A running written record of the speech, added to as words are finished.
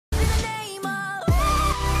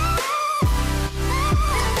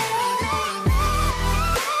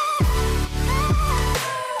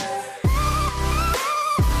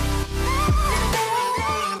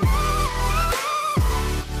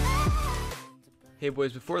Hey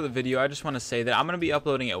boys, before the video, I just want to say that I'm going to be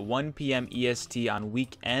uploading at 1 p.m. EST on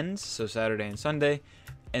weekends, so Saturday and Sunday,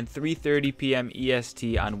 and 3:30 p.m.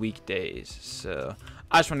 EST on weekdays. So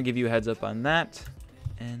I just want to give you a heads up on that,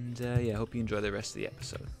 and yeah, hope you enjoy the rest of the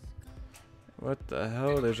episode. What the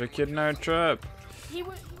hell? There's a kid in our trap.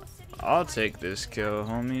 I'll take this kill,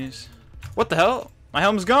 homies. What the hell? My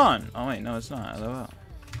helm's gone. Oh wait, no, it's not. LOL.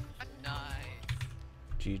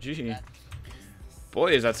 GG.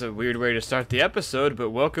 Boys, that's a weird way to start the episode,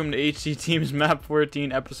 but welcome to HCTeams Map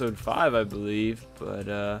 14, Episode 5, I believe.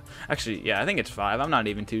 But, actually, yeah, I think it's 5. I'm not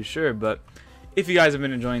even too sure, but if you guys have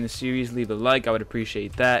been enjoying the series, leave a like. I would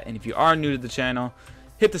appreciate that. And if you are new to the channel,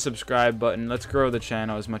 hit the subscribe button. Let's grow the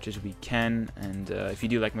channel as much as we can. And if you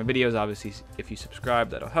do like my videos, obviously, if you subscribe,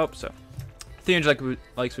 that'll help. So, 300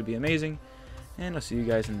 likes would be amazing. And I'll see you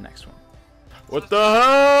guys in the next one. What the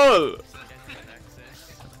hell?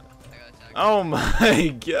 Oh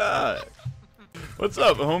my god. What's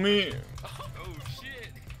up, homie? Oh shit.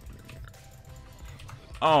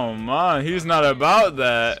 Oh man, he's not about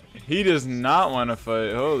that. He does not want to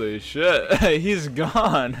fight. Holy shit. He's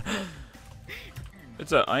gone.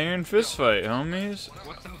 It's an iron fist fight, homies.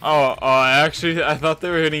 Oh, actually, I thought they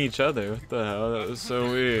were hitting each other. What the hell? That was so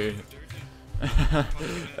weird.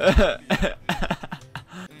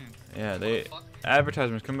 Yeah, they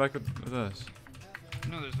advertisements come back with us.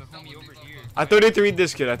 No, there's a homie over here. I 33'd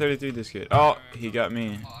this kid. I 33'd this kid. Oh, he got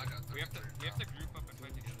me. We have to group up and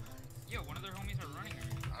fight together. Yo, one of their homies are running.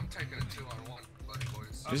 I'm taking a 2-on-1, buddy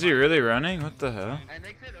boys. Is he really running? What the hell? And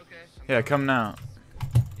they could, okay. Yeah, come now.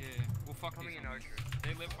 Yeah, well fuck these in archer.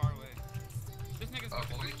 They live far away. This nigga's about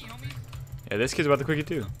to quickie, homie. Yeah, this kid's about to quickie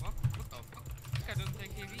too. What the fuck? This guy doesn't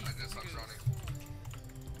take KV. I just starts running.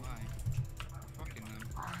 Why? Fucking them.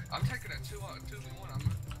 I'm taking a 2v1.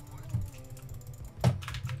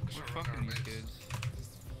 We're fucking these kids.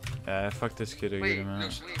 Yeah, fuck this kid. Wait, Him out.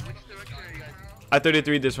 which direction are you guys? I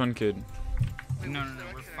 33'd this one kid. No,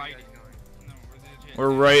 we're fighting. No,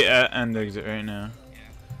 We're right at end exit right now.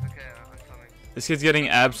 Yeah. Okay, I'm coming. This kid's getting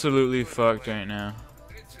absolutely fucked right now.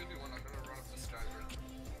 I need 2v1. I'm gonna run up the skybridge.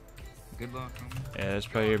 Good luck, homie. Yeah, that's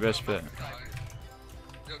probably your best bet.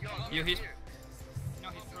 Yo, he's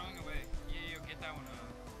throwing away. Yeah, get that one.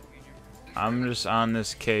 I'm just on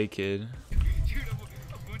this K kid. Dude, a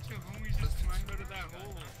bunch of homies just climbed out of that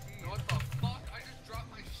hole. What the fuck? I just dropped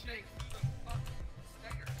my shake through the fucking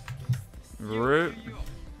stairs. Rip.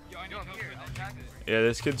 Yo, I need help with that. Yeah,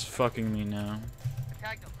 this kid's fucking me now.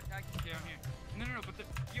 Attack them. Yeah, I'm here. No, but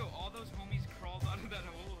yo, all those homies crawled out of that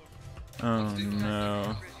hole. Oh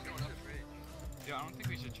no. Yo, I don't think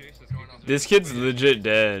we should chase this kid. This kid's legit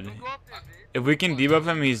dead. Go up there, bitch. If we can debuff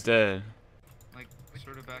him, he's dead. Like,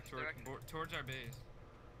 sort of back towards our base.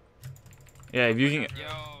 Yeah, if you can.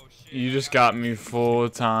 Yo, shit. You just got me full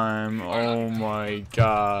time. Oh my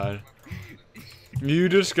god. You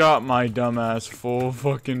just got my dumbass full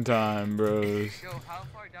fucking time, bros. Yo, how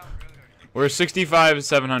far down the road are you? We're 65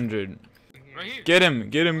 700. Right here. Get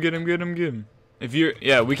him. If you're,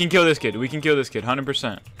 yeah, we can kill this kid. 100%. Yeah,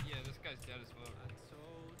 this guy's dead as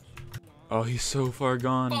fuck. Oh, he's so far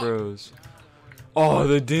gone, bros. Oh,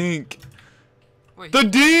 the dink. Wait, The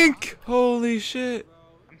dink! Holy shit.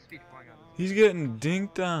 I'm speed flying on this. He's getting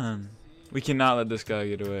dinked on. We cannot let this guy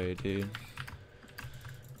get away, dude.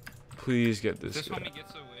 Please get this this guy. homie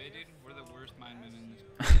gets away, dude. We're the worst mindmen in this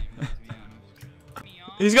game, let's be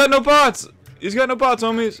honest. He's got no pots. He's got no pots,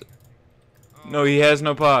 homies. No, he has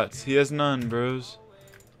no pots. He has none, bros.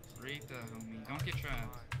 Rape that homie. Don't get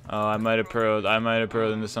trapped. Oh, I might have pearled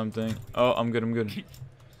into something. Oh, I'm good.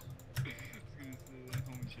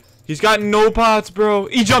 He's got no pots, bro.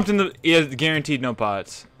 He jumped in the. He has guaranteed no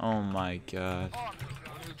pots. Oh my god.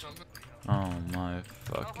 Oh my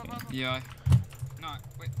fucking. Yeah. Not.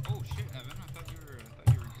 Wait. Oh shit, Evan. I thought you were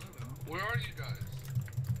good though. Where are you guys?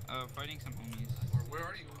 Fighting some homies. Where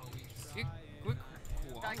are you, homies? Get quick.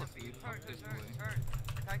 Quality. Fuck this boy.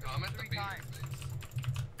 I'm at the base.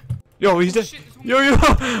 Yo, he's dead. Shit, this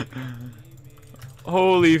homie- Yo.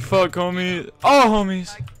 Holy fuck, homie. Oh, homies.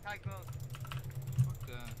 Fuck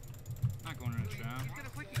that. Not going in a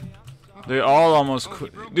trap. They all almost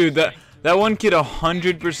quit. Dude, that one kid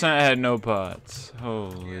 100% had no pots.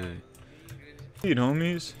 Holy. Dude,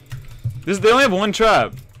 homies. They only have one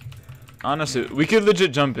trap. Honestly, we could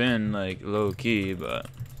legit jump in, like, low key, but.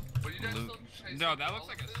 No, that looks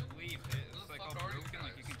like a sleeve hit. It's like all broken,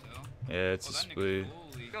 like you can tell. Yeah, it's a splee. Yo,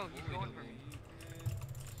 he's going for me.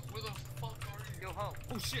 Where the fuck are you? Yo, ho.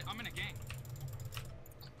 Oh shit, I'm in a gang.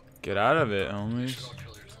 Get out of it, homies.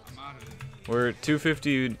 I'm out of it. We're at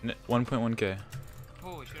 250, 1.1k.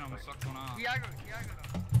 Holy shit, I almost sucked one off. He aggro.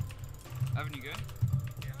 Evan, you good?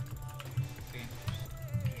 Okay.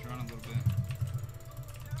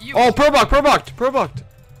 You. Oh, pro-bucked.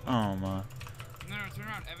 Oh my. No, turn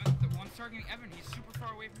around, Evan. The one's targeting Evan. He's super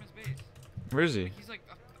far away from his base. Where is he? He's like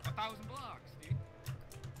 1,000 blocks, dude.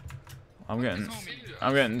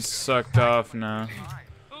 I'm getting sucked off now.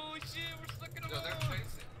 Oh shit, we're stuck in a Yo, they're wall.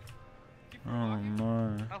 chasing. Oh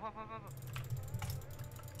my.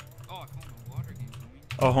 Oh, I found the water game,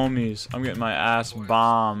 homie. Oh homies, I'm getting my ass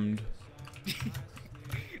bombed. Oh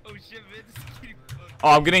shit, man. This is getting fucked. Oh,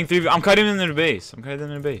 I'm getting 3. I'm cutting in their base. You're going in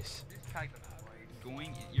their base?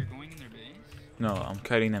 No, I'm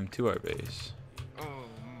cutting them to our base. Oh.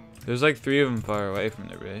 There's like 3 of them far away from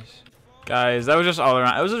their base. Guys, that was just all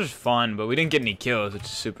around. It was just fun, but we didn't get any kills, which is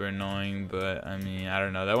super annoying. But I mean, I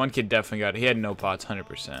don't know. That one kid definitely got. He had no pots,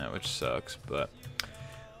 100%, which sucks. But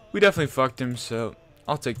we definitely fucked him, so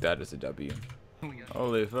I'll take that as a W.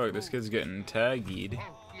 Holy fuck, this kid's getting tagged.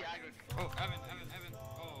 Oh, Evan.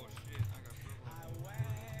 Oh shit, I got purple.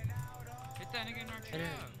 Hit that nigga in our trap.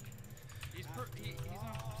 He's on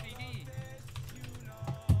CD.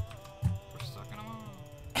 We're sucking him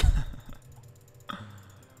off.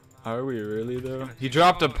 Are we really though? He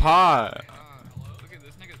dropped a pot. Look at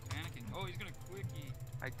this nigga's panicking. Oh, he's gonna quickie.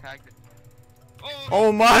 I tagged it.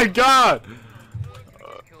 Oh my god!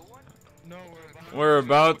 No, We're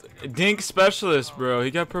about Dink Specialist, bro.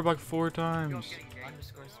 He got per buck 4 times.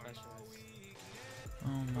 underscore specialist.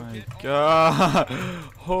 Oh my god!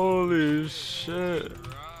 Holy shit!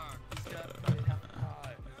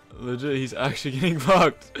 Legit, he's actually getting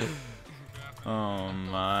fucked. Oh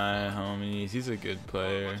my homies, he's a good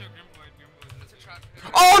player.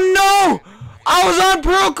 Oh no! I was on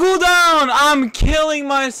pro cooldown! I'm killing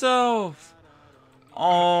myself!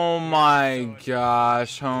 Oh my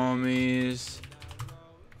gosh, homies.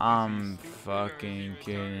 I'm fucking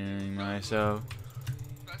kidding myself.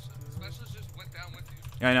 Specialist just went down with you.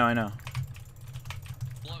 Yeah, I know.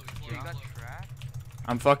 Blow, You got trapped?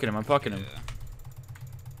 I'm fucking him. Yeah.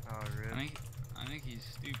 Oh, really? I think he's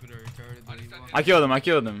stupid or retarded. That he won. I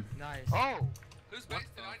killed him. Nice. Oh! Whose What base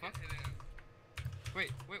did the I fuck? get hit in?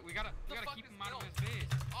 Wait, we gotta keep him out of his base.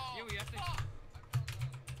 Oh, Yeah, we have to. fuck.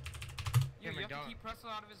 You have to don't. keep Presley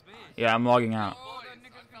out of his base. Yeah, I'm logging out. Oh, that I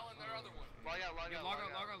nigga's fell in their other one. Log out, log Yeah, out, log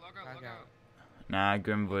log out. Log out. Nah,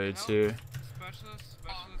 Grimvoid's here. Specialist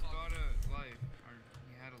got a life. Or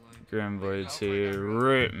he had a life. Grimvoid's here.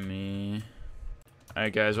 Rip me.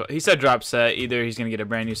 Alright, guys. Well, he said drop set. Either he's gonna get a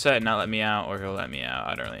brand new set and not let me out, or he'll let me out.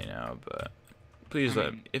 I don't really know, but please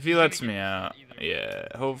let me. If he lets me out, yeah.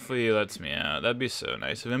 Hopefully he lets me out. That'd be so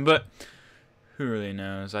nice of him. But who really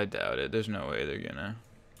knows? I doubt it. There's no way they're gonna.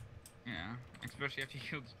 Yeah, especially after you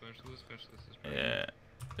killed Specialist. Specialist is probably Yeah,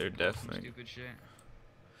 they're some definitely. stupid shit.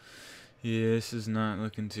 Yeah, this is not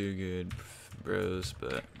looking too good, bros.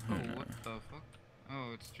 But Oh, who knows? what the fuck?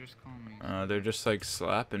 Oh, it's just calling me. They're just like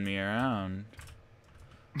slapping me around.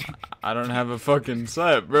 I don't have a fucking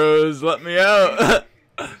set, bros. Let me out.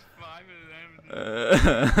 There's 5 of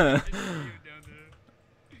them.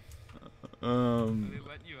 Are they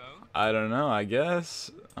letting you out? I don't know. I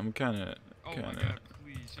guess I'm kind of. Oh my god,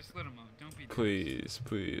 please, just let him out. Don't be. Please,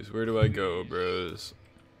 please. Where do I go, bros?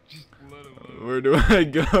 Just let him out. Where do I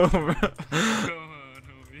go, bro? Come on,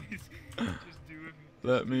 homies. Just do it.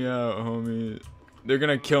 Let me out, homie. They're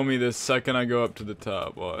gonna kill me the second I go up to the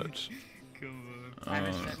top. Watch. Come I have a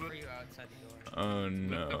Oh. set for you outside the door. Oh on.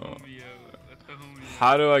 Let the no. homie out. Let the homie out.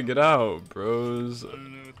 How do I get out, bros? I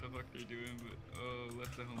don't know what the fuck they're doing, but oh,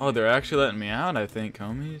 let the homie Oh, they're out. actually letting me out, I think,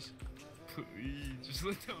 homies. Please, just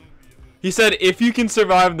let the homie out. He said, if you can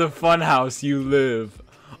survive the funhouse, you live.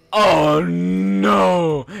 Oh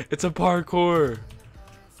no! It's a parkour.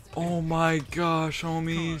 Oh my gosh,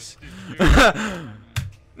 homies.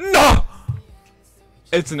 No!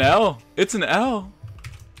 It's an L. It's an L.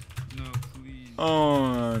 No, please.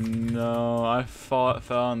 Oh no! I fell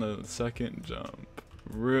on the second jump.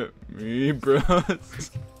 Rip me,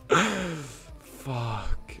 bros.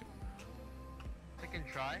 Fuck. Second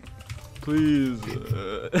try? Please.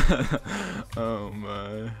 Oh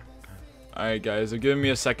my. Alright guys, they're giving me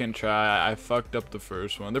a second try. I fucked up the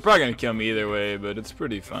first one. They're probably gonna kill me either way, but it's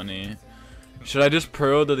pretty funny. Should I just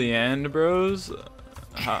pro to the end, bros?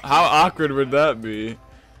 How awkward would that be?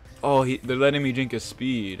 Oh, they're letting me drink a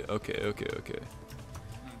speed. Okay. Not too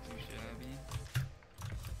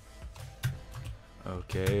shabby.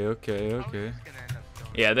 Okay. How is this gonna end up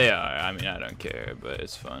going? Yeah, they are. I mean, I don't care, but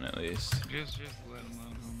it's fun at least. Just let him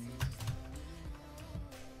out,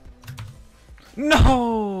 homies.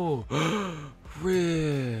 No!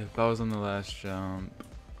 Rip! I was on the last jump.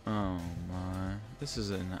 Oh my. This is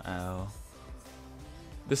an L.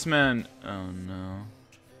 This man. Oh no.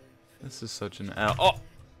 This is such an L. Oh!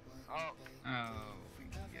 Oh, Oh,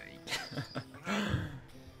 yikes.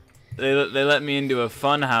 they let me into a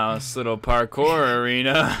funhouse little parkour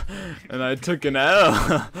arena, and I took an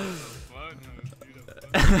L.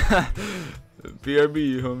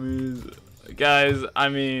 BRB, homies. Guys, I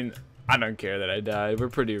mean, I don't care that I died. We're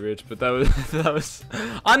pretty rich, but that was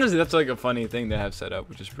honestly, that's like a funny thing to have set up,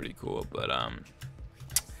 which is pretty cool. But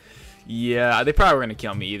yeah, they probably were gonna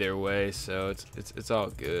kill me either way, so it's all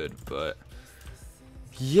good. But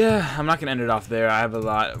yeah, I'm not gonna end it off there. I have a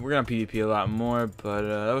lot. We're gonna PvP a lot more, but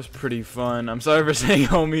that was pretty fun. I'm sorry for saying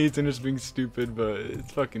homies and just being stupid, but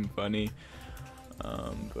it's fucking funny.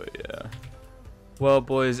 But yeah. Well,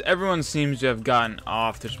 boys, everyone seems to have gotten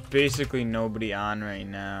off. There's basically nobody on right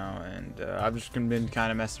now, and I've just been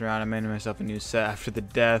kind of messing around. I made myself a new set after the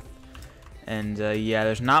death, and yeah,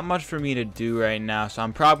 there's not much for me to do right now, so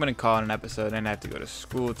I'm probably gonna call it an episode. And I have to go to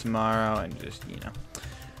school tomorrow, and just, you know,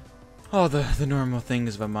 all the normal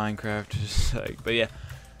things about Minecraft. Just like, but yeah,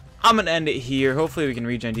 I'm gonna end it here. Hopefully, we can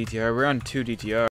regen DTR. We're on 2 DTR.